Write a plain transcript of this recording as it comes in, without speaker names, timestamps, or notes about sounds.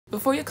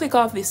Before you click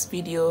off this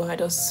video, I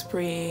just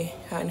pray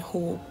and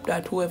hope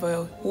that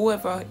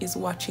whoever is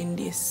watching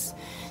this,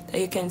 that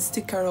you can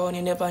stick around.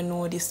 You never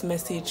know, this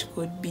message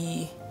could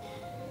be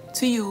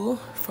to you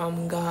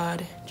from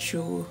God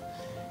through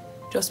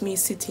just me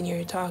sitting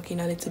here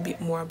talking a little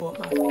bit more about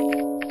my faith.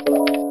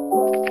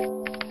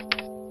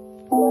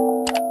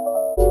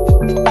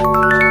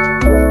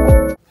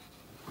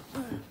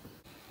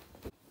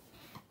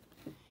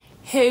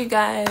 Hey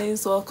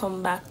guys,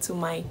 welcome back to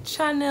my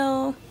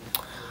channel.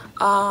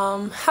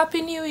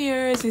 Happy New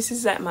Year's. This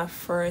is like my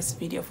first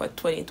video for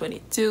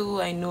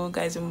 2022. I know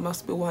guys, you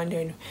must be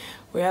wondering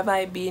where have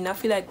I been. I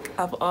feel like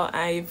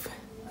I've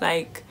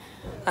like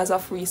as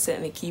of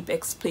recently keep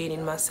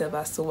explaining myself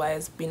as to why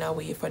I've been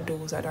away. For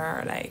those that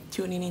are like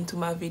tuning into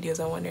my videos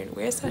and wondering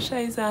where Sasha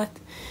is at,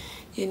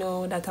 you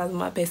know, that has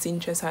my best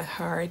interest at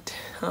heart.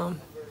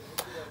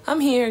 I'm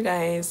here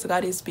guys.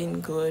 God has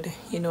been good,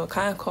 you know,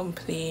 can't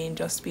complain,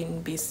 just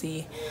been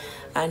busy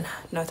and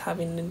not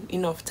having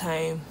enough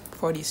time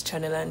for this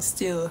channel, and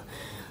still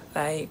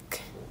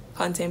like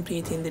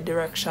contemplating the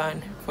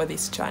direction for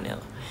this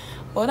channel.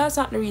 But that's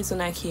not the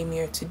reason I came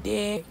here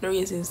today. The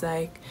reason is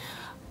like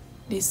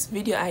this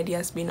video idea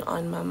has been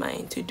on my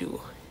mind to do,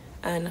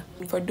 and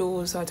for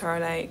those that are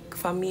like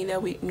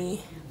familiar with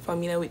me,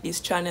 familiar with this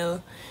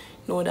channel,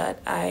 know that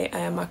I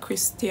am a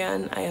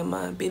Christian. I am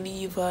a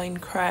believer in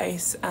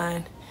Christ,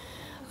 and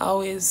I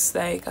always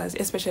like,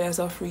 especially as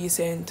of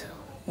recent,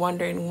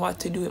 wondering what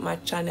to do with my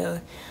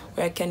channel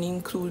where I can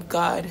include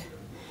God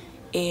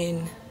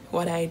in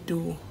what I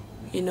do,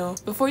 you know.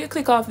 Before you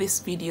click off this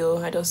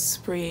video, I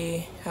just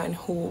pray and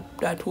hope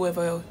that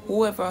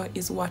whoever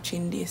is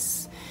watching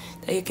this,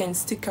 that you can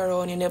stick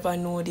around. You never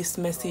know, this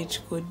message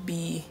could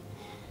be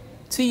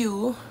to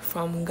you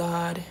from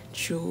God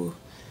through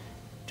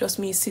just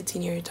me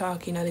sitting here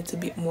talking a little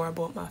bit more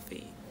about my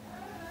faith.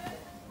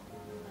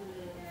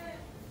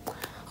 Oh,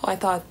 I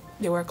thought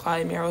they were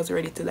calling me. I was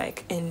ready to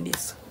like end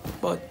this.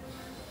 But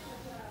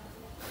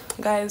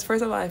guys,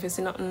 first of all, if you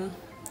see nothing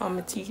on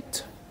my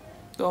teeth,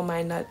 don't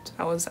mind that.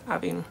 I was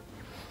having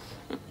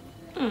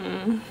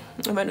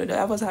if I know that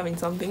I was having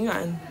something,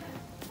 and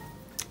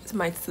it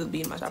might still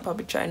be much. I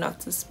probably try not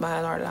to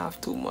smile or laugh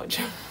too much.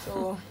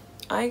 So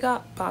I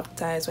got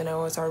baptized when I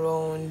was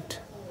around,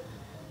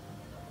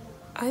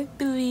 I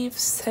believe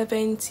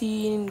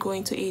 17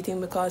 going to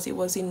 18, because it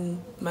was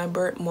in my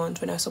birth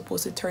month when I was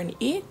supposed to turn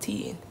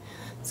 18.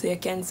 So you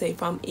can say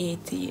from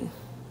 18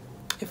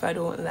 if I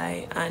don't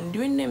lie. And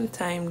during them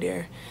time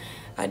there,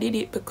 I did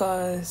it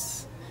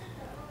because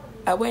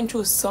I went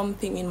through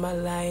something in my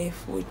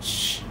life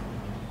which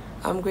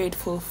I'm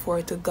grateful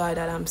for to God,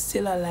 that I'm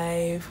still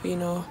alive, you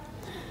know.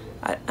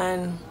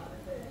 And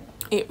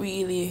it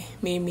really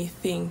made me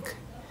think.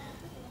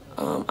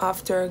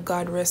 After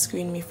God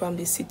rescuing me from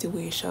this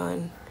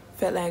situation,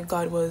 felt like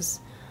God was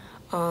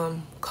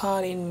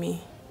calling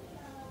me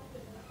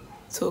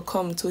to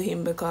come to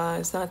him,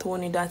 because not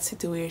only that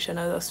situation,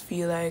 I just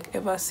feel like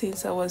ever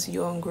since I was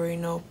young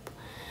growing up,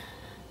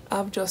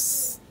 I've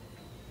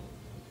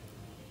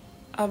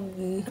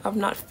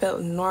not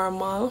felt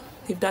normal,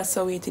 if that's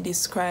a way to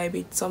describe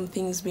it.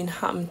 Something's been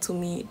happening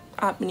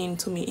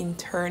to me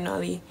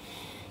internally,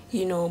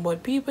 you know,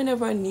 but people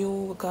never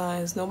knew,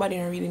 because nobody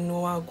really know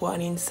what go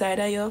on inside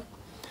of you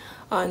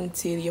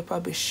until you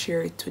probably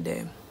share it to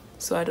them.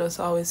 So I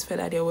just always felt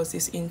like there was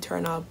this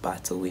internal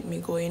battle with me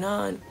going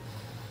on,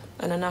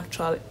 and an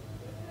actual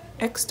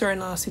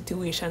external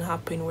situation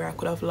happened where I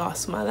could have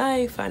lost my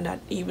life, and that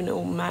even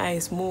opened my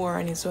eyes more,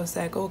 and it's just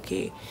like,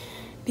 okay,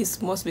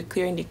 this must be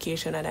clear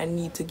indication that I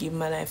need to give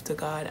my life to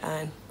God.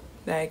 And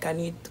like I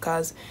need,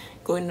 because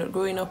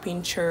growing up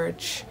in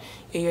church,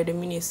 you hear the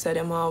minister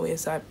them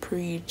always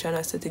preach and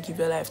I said to give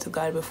your life to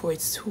God before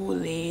it's too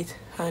late,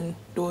 and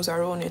those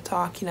around you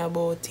talking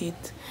about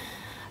it,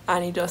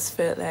 and it just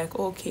felt like,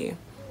 okay,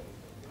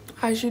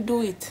 I should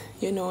do it,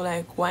 you know,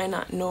 like why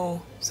not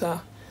now?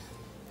 So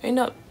I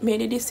ended up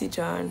made a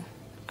decision,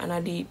 and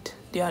I did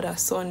the other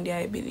Sunday,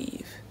 I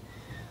believe.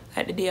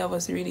 Like the day I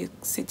was really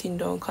sitting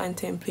down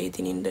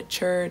contemplating in the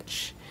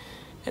church,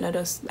 and I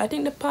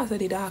think the pastor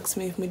did ask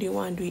me if me didn't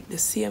want to do it the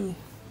same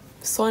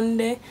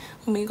Sunday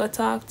when we got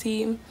talk to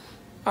him,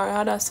 or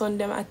other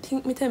Sunday. I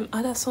think me tell him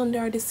other Sunday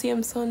or the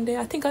same Sunday.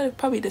 I think I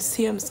probably the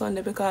same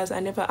Sunday, because I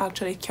never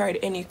actually carried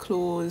any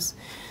clothes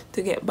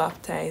to get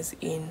baptized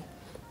in.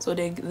 So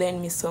they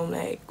lent me some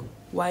like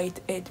white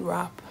head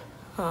wrap,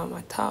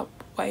 a top,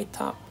 white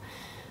top,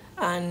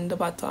 and the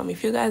bottom.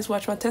 If you guys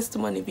watch my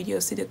testimony video,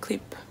 see the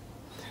clip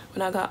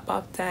when I got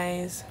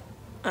baptized.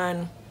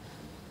 And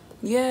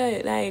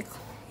yeah, like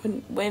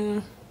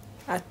when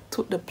I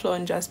took the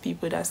plunge, as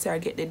people that say I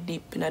get the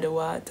dip in the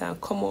water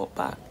and come out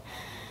back,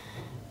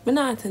 but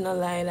not to no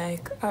lie,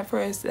 like at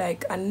first,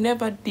 like I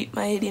never dipped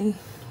my head in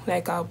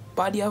like a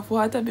body of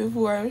water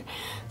before,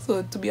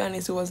 so to be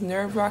honest, it was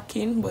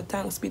nerve-wracking, but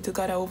thanks be to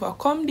God I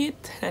overcome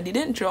it and I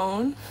didn't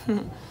drown.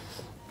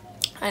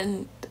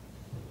 And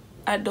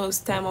at those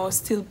times I was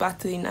still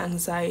battling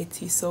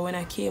anxiety. So when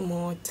I came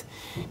out,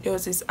 there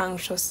was this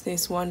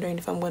anxiousness, wondering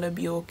if I'm gonna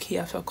be okay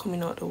after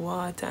coming out the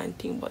water and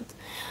thing. But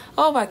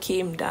I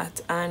overcame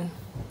that, and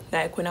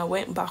like when I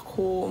went back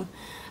home,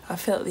 I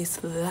felt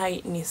this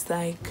lightness,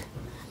 like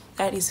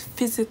this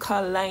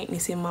physical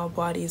lightness in my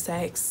body. It's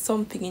like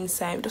something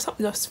inside,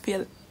 something just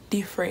felt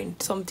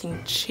different,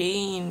 something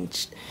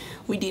changed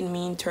within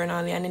me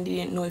internally, and I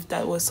didn't know if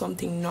that was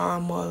something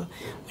normal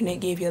when I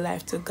gave your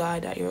life to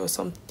God, that you're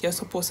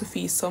supposed to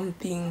feel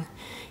something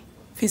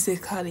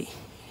physically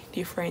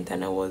different.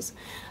 And I was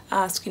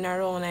asking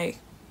around like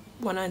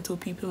one or two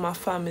people in my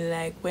family,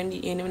 like when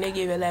they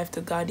gave your life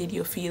to God, did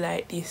you feel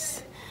like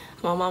this?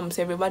 My mom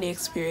said everybody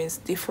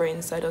experienced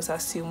different, so I just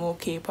assume,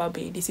 okay,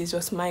 probably this is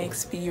just my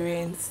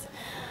experience.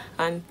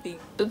 And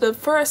the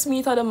first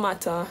meat of the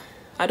matter,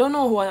 I don't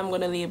know what I'm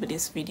going to label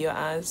this video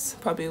as,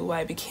 probably why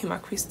I became a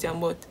Christian,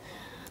 but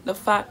the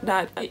fact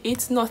that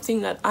it's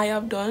nothing that I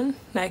have done,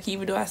 like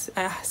even though I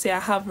say I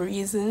have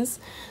reasons,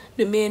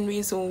 the main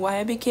reason why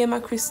I became a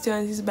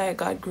Christian is by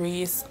God's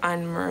grace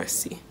and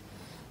mercy.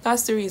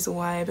 That's the reason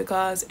why,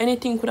 because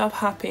anything could have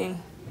happened,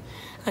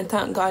 and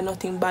thank God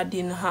nothing bad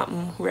didn't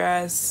happen,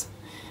 whereas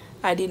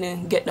I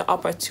didn't get the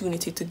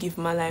opportunity to give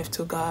my life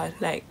to God.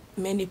 Like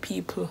many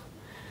people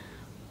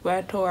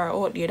are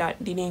out there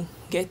that didn't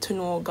get to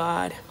know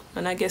God,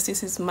 and I guess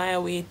this is my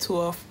way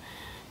of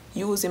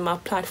using my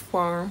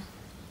platform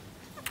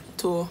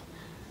to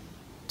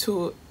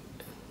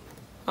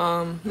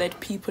let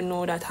people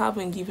know that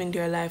haven't given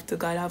their life to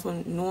God,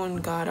 haven't known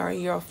God or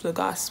hear of the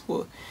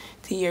gospel,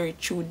 to hear it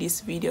through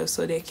this video,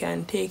 so they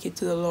can take it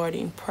to the Lord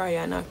in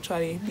prayer and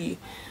actually be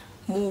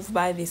moved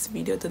by this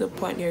video to the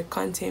point they're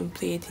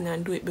contemplating,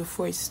 and do it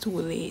before it's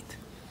too late.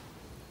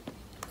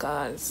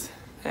 Because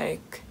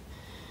like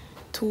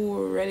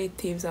 2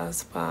 relatives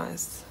has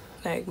passed,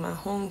 like my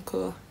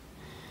uncle.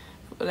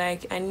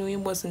 Like I knew he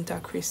wasn't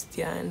a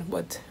Christian,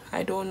 but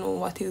I don't know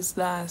what his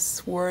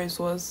last words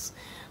was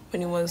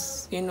when he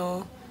was,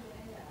 when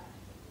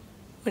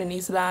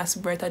his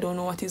last breath. I don't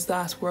know what his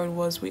last word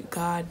was with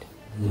God.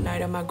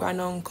 Neither my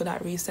granduncle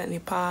that recently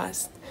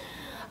passed,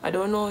 I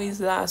don't know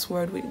his last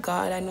word with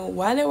God. I know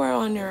while they were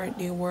on earth,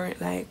 they weren't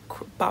like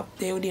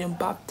they didn't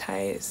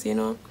baptize,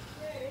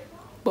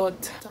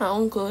 But my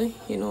uncle,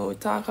 we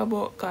talk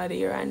about God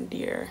here and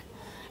there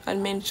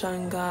and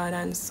mention God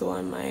and so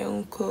on. My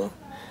uncle,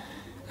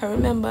 I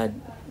remember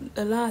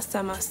the last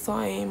time I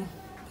saw him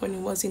when he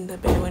was in the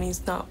bed, when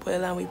he's not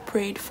well, and we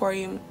prayed for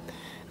him.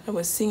 I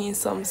was singing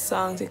some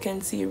songs. You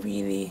can see he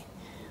really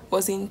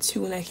was in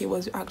tune, like he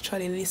was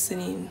actually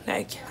listening.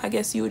 Like I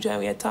guess usually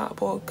when we talk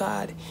about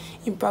God,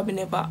 he probably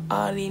never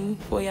all in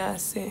what you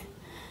say.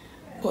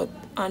 But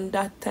on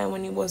that time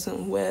when he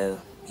wasn't well,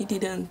 he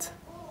didn't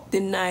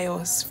deny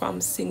us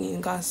from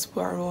singing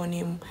gospel around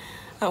him.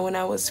 And when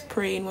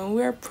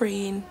we were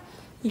praying,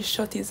 he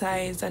shut his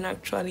eyes and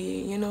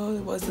actually,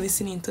 was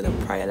listening to the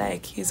prayer,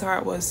 like his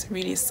heart was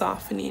really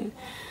softening.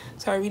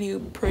 So I really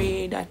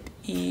pray that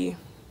he...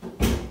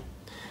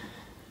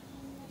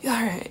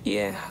 Alright,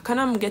 yeah,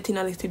 I'm getting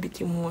a little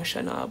bit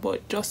emotional,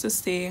 but just to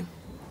say,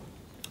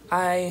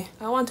 I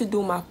want to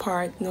do my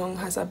part now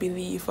as a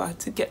believer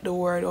to get the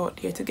word out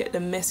there, to get the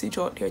message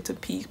out there to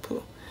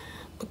people.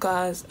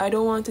 Because I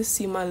don't want to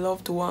see my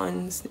loved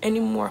ones, any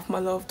more of my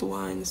loved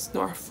ones,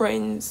 nor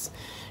friends,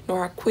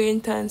 nor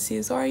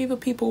acquaintances, or even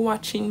people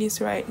watching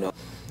this right now.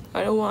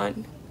 I don't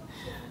want,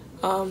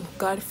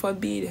 God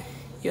forbid,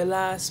 your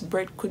last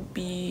breath could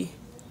be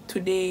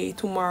today,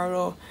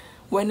 tomorrow,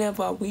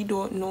 whenever. We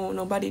don't know.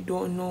 Nobody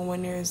don't know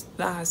when their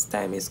last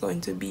time is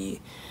going to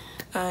be.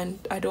 And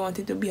I don't want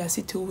it to be a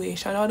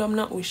situation. Although I'm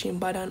not wishing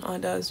bad on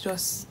others,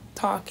 just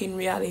talking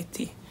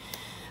reality.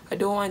 I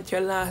don't want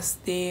your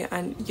last day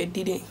and you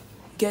didn't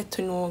get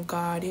to know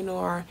God,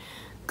 or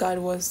God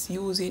was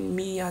using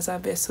me as a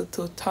vessel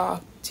to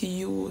talk to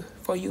you,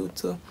 for you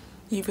to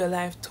give your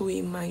life to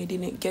him, and you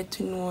didn't get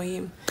to know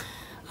him.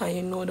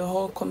 And the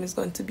outcome is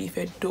going to be if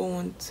you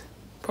don't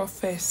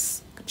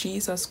profess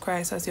Jesus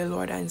Christ as your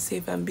Lord and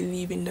Savior and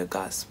believe in the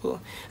gospel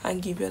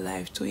and give your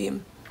life to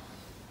him.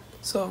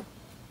 So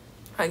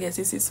I guess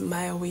this is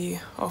my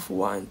way of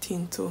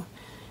wanting to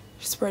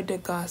spread the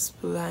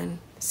gospel and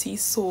see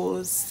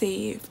souls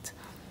saved,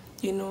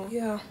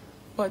 Yeah,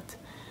 but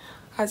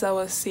as I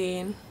was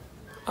saying,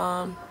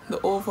 the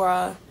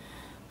overall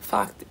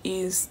fact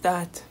is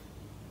that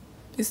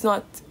it's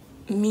not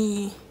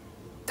me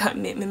that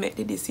made me make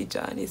the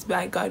decision. It's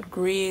by God's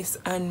grace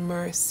and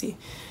mercy.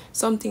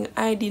 Something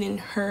I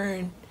didn't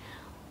earn,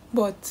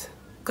 but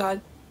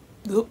God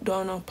looked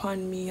down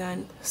upon me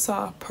and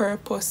saw a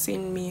purpose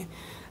in me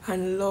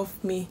and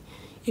loved me,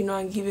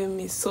 and giving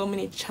me so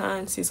many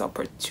chances,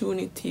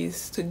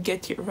 opportunities to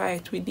get it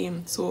right with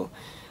him. So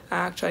I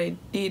actually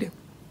did.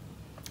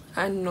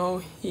 And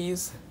now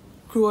he's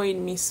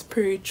growing me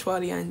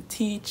spiritually and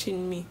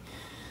teaching me.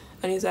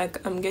 And it's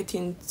like I'm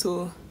getting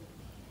to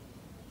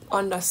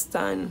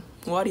understand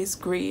what is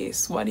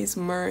grace, what is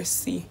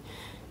mercy,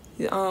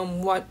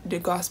 what the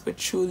gospel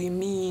truly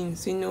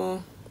means, to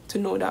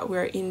know that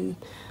we're in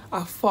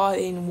a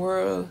fallen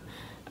world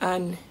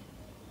and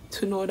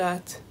to know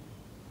that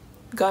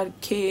God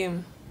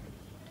came,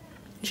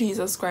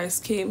 Jesus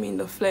Christ came in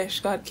the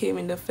flesh, God came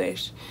in the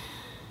flesh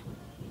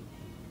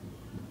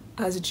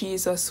as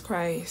Jesus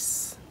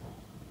Christ.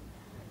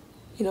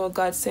 You know,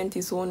 God sent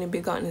his only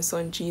begotten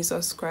Son,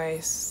 Jesus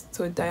Christ,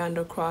 to die on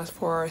the cross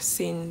for our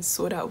sins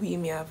so that we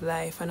may have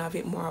life and have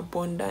it more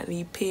abundantly.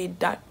 He paid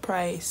that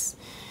price,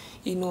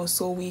 you know,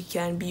 so we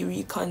can be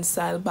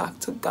reconciled back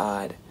to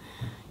God,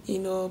 you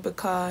know,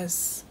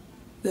 because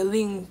the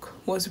link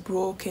was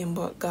broken,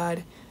 but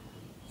God,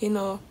 you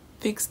know,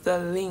 fixed the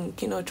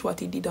link, you know, to what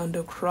he did on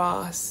the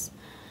cross.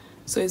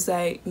 So it's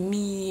like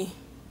me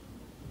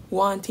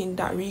wanting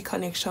that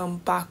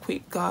reconnection back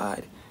with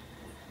God.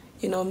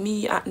 You know,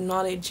 me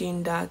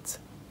acknowledging that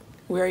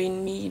we're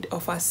in need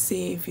of a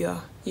savior,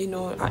 you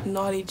know,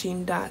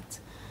 acknowledging that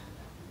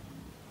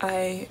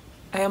I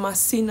am a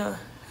sinner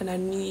and I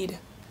need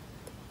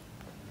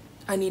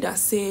a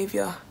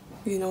savior,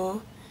 you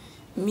know,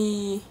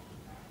 me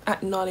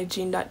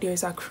acknowledging that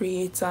there's a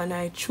creator and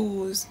I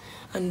choose,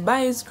 and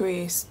by his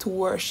grace, to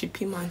worship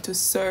him and to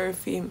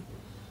serve him,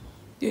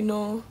 you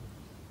know,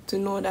 to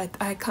know that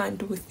I can't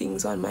do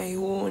things on my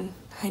own.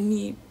 I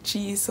need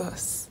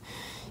Jesus,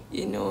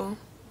 you know.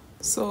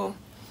 So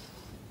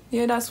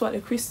yeah, that's what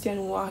the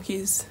Christian walk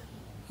is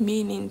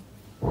means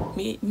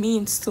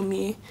to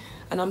me,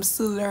 and I'm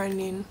still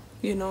learning,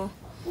 you know.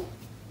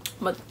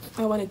 But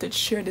I wanted to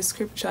share the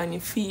scripture in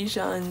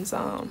Ephesians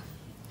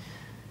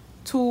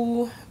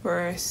 2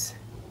 verse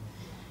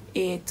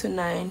 8 to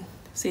 9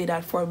 say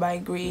that, for by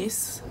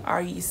grace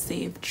are ye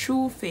saved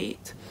through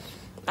faith,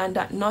 and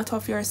that not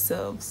of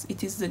yourselves,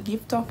 it is the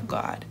gift of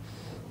God,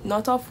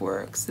 not of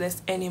works,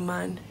 lest any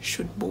man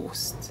should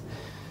boast.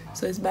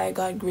 So it's by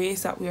God's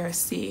grace that we are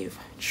saved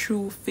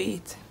through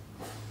faith,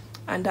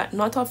 and that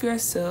not of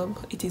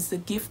yourself, it is the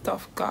gift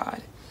of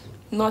God,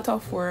 not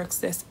of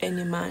works, lest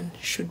any man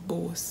should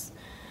boast.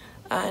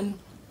 And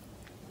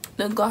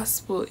the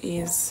gospel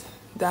is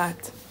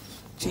that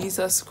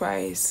Jesus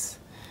Christ,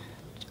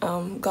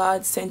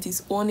 God sent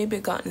his only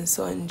begotten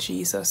Son,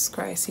 Jesus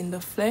Christ, in the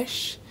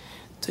flesh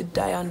to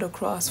die on the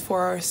cross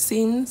for our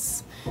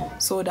sins,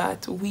 so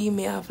that we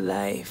may have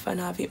life and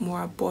have it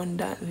more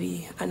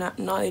abundantly, and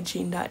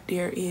acknowledging that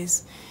there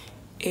is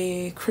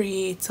a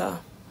creator,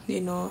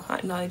 you know,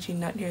 acknowledging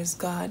that there's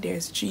God,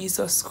 there's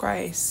Jesus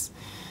Christ,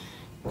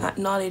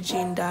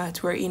 acknowledging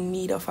that we're in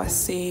need of a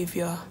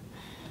savior,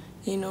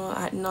 you know,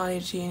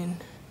 acknowledging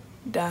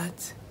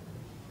that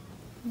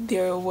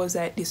there was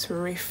like this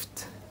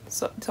rift.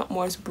 So something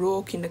was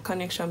broken, the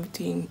connection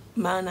between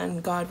man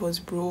and God was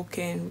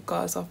broken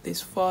because of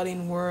this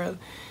fallen world,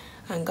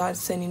 and God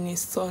sending his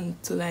Son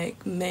to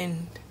like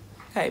mend,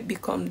 like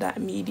become that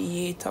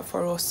mediator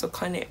for us to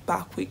connect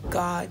back with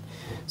God.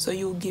 So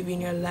you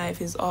giving your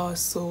life is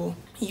also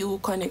you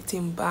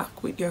connecting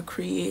back with your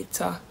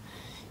creator,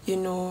 you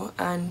know,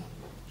 and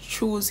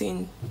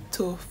choosing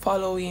to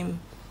follow him,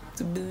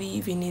 to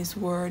believe in his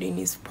word, in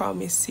his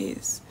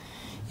promises,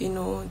 you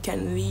know,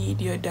 can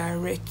lead you,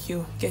 direct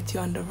you, get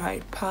you on the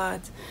right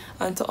path.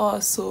 And to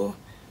also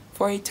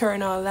for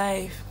eternal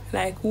life,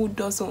 like who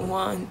doesn't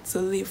want to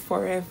live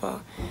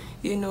forever,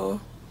 you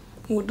know,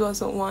 who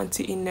doesn't want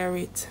to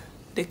inherit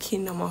the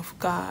kingdom of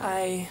God.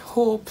 I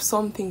hope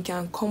something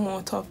can come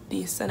out of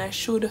this, and I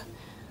should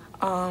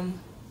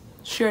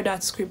share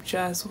that scripture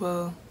as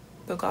well,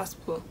 the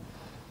gospel,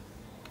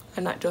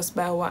 and not just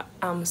by what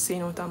I'm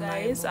saying out of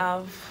my mouth.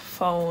 I've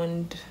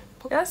found,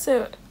 that's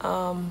a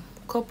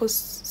couple,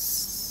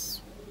 should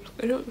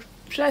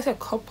I say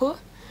couple,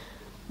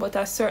 but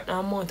a certain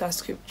amount of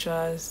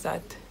scriptures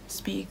that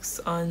speaks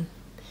on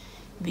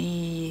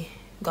the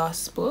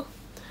gospel.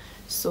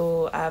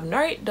 So I've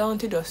narrowed it down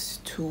to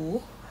just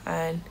 2,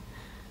 and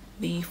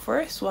the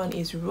first one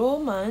is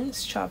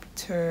Romans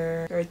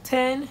chapter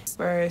 10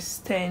 verse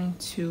 10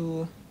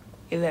 to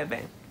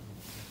 11.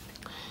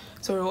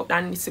 So,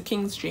 and it's the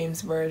King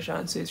James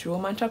version, so it's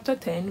Romans chapter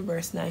 10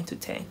 verse 9 to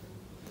 10.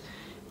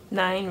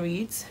 9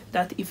 reads,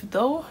 that if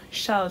thou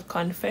shalt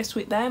confess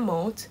with thy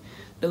mouth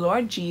the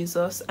Lord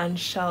Jesus, and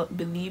shalt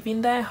believe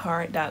in thy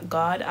heart that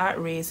God hath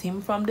raised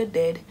him from the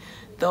dead,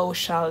 thou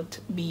shalt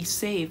be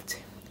saved.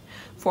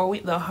 For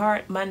with the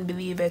heart man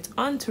believeth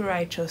unto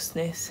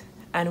righteousness,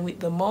 and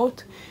with the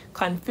mouth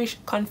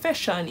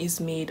confession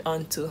is made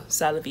unto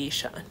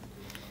salvation.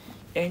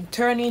 And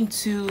turning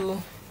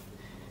to,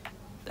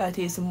 that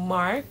is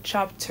Mark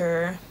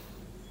chapter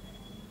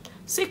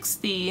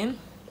 16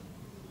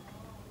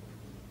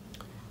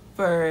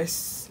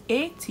 verse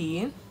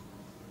 18,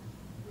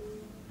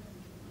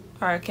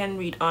 or I can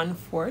read on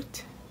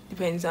forth,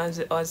 depends on as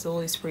the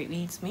Holy Spirit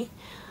leads me.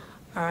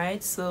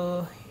 Alright,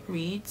 so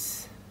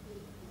reads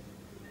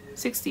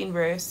 16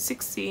 verse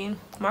 16,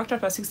 Mark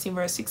chapter 16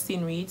 verse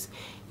 16 reads,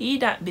 he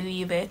that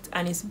believeth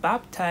and is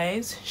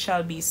baptized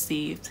shall be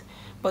saved,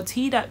 but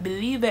he that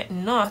believeth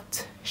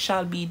not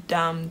shall be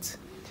damned.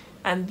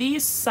 And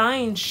these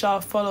signs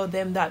shall follow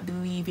them that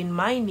believe in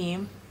my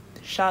name.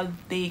 shall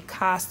they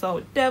cast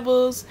out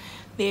devils,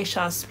 they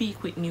shall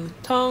speak with new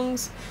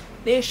tongues,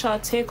 they shall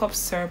take up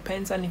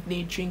serpents, and if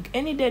they drink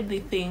any deadly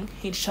thing,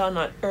 it shall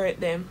not hurt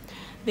them.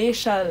 They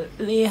shall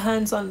lay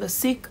hands on the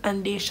sick,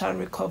 and they shall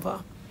recover.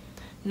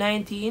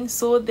 19.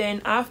 So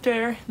then,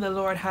 after the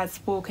Lord had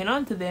spoken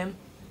unto them,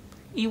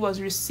 he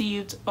was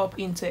received up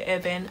into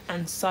heaven,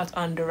 and sat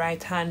on the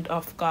right hand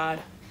of God.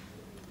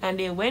 And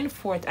they went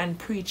forth and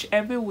preached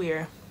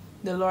everywhere,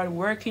 the Lord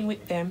working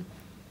with them,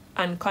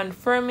 and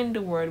confirming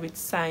the word with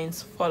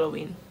signs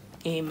following.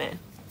 Amen.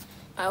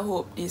 I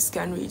hope this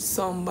can reach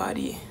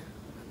somebody.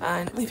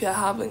 And if you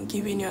haven't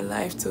given your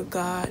life to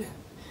God,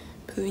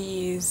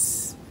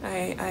 please,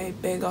 I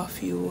beg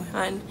of you.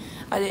 And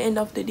at the end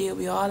of the day,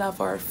 we all have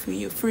our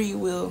free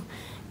will.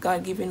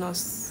 God giving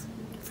us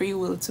free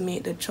will to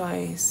make the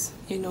choice,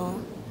 you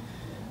know.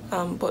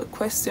 But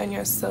question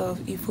yourself,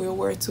 if you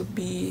were to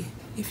go,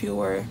 if you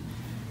were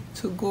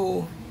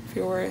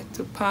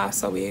to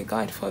pass away,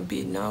 God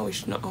forbid, now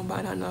it's not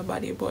bad on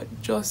nobody, but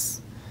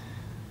just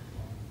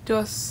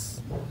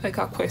like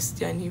a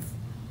question, if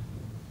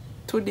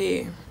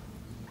today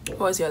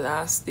was your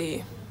last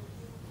day,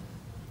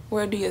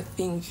 where do you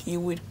think you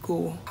would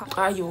go?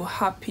 Are you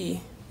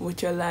happy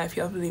with your life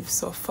you have lived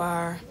so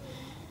far?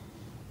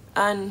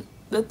 And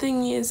the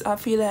thing is, I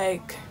feel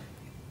like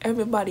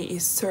everybody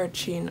is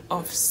searching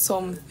of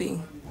something,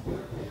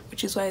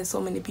 which is why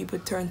so many people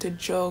turn to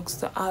drugs,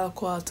 to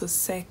alcohol, to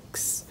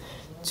sex,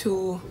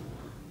 to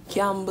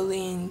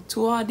gambling,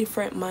 to all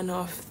different manner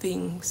of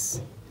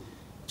things,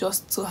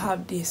 just to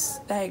have this,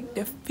 like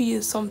they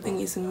feel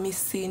something is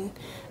missing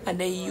and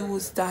they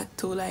use that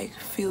to like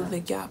fill the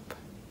gap.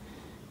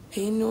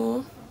 You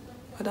know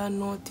what I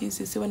noticed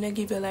is when you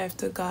give your life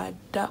to God,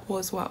 that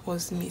was what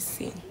was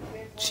missing.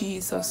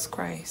 Jesus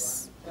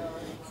Christ.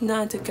 You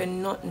not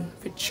taking nothing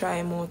for try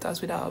him out,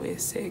 as we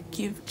always say.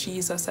 Give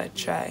Jesus a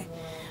try.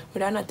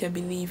 Whether not you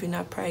believe in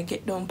a prayer,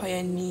 get down by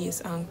your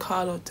knees and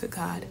call out to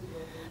God.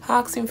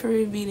 Ask him to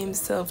reveal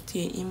himself to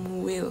you.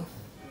 Him will.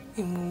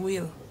 Him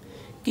will.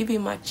 Give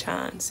him a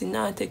chance. He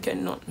not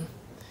taking nothing.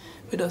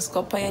 We just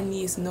go by your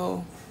knees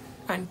now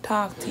and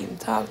talk to him,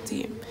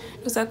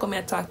 Just like come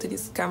here talk to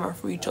this camera,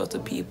 reach out to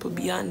people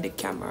beyond the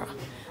camera.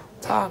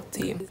 Talk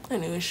to him,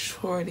 and he will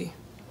surely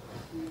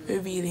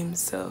reveal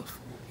himself.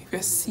 If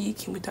you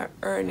seek him with an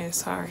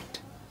earnest heart,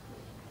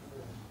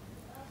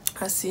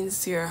 a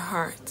sincere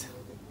heart.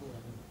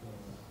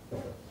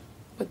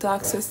 But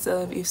ask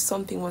yourself, if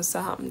something was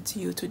to happen to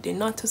you today,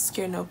 not to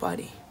scare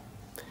nobody,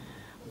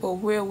 but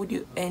where would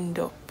you end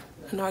up?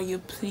 And are you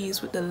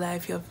pleased with the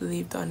life you have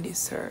lived on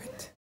this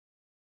earth?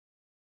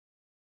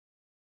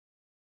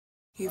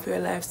 Give your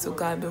life to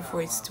God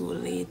before it's too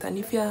late. And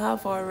if you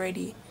have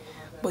already,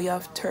 but you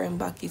have turned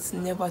back, it's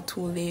never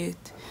too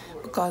late.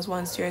 Because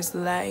once there's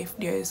life,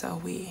 there is a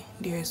way,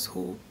 there is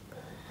hope.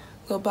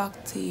 Go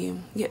back to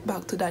him. Get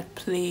back to that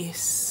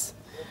place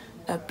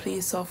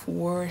of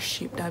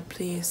worship, that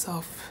place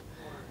of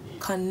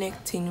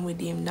connecting with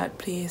him, that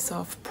place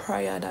of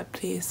prayer, that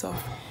place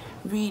of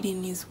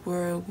reading his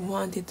word,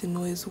 wanting to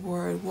know his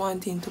word,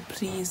 wanting to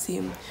please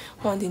him,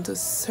 wanting to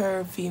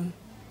serve him.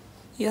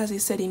 As he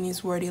said in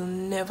his word, he'll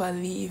never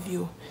leave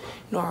you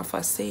nor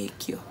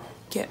forsake you.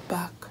 Get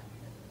back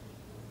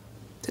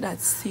to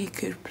that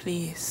secret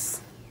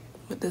place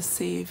with the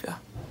Savior.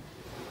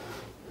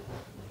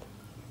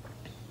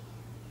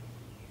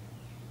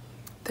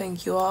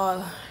 Thank you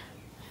all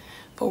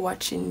for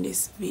watching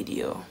this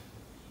video.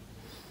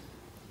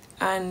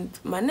 And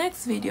my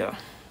next video,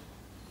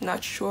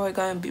 not sure,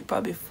 gonna be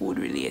probably food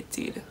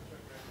related.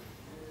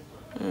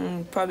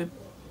 Probably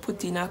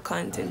put in a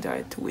content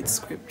or two with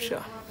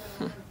scripture.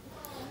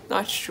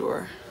 Not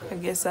sure. I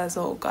guess that's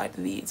how God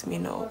leads me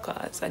now,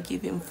 because I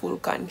give him full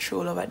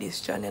control over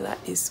this channel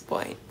at this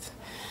point,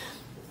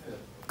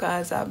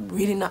 because I've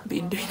really not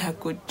been doing a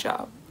good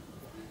job.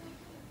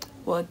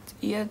 But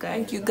yeah, guys,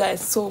 thank you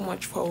guys so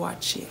much for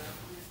watching.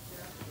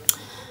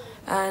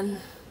 And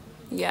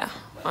yeah,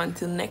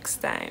 until next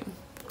time,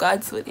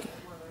 God's willing.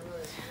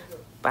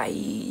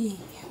 Bye.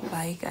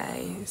 Bye,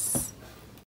 guys.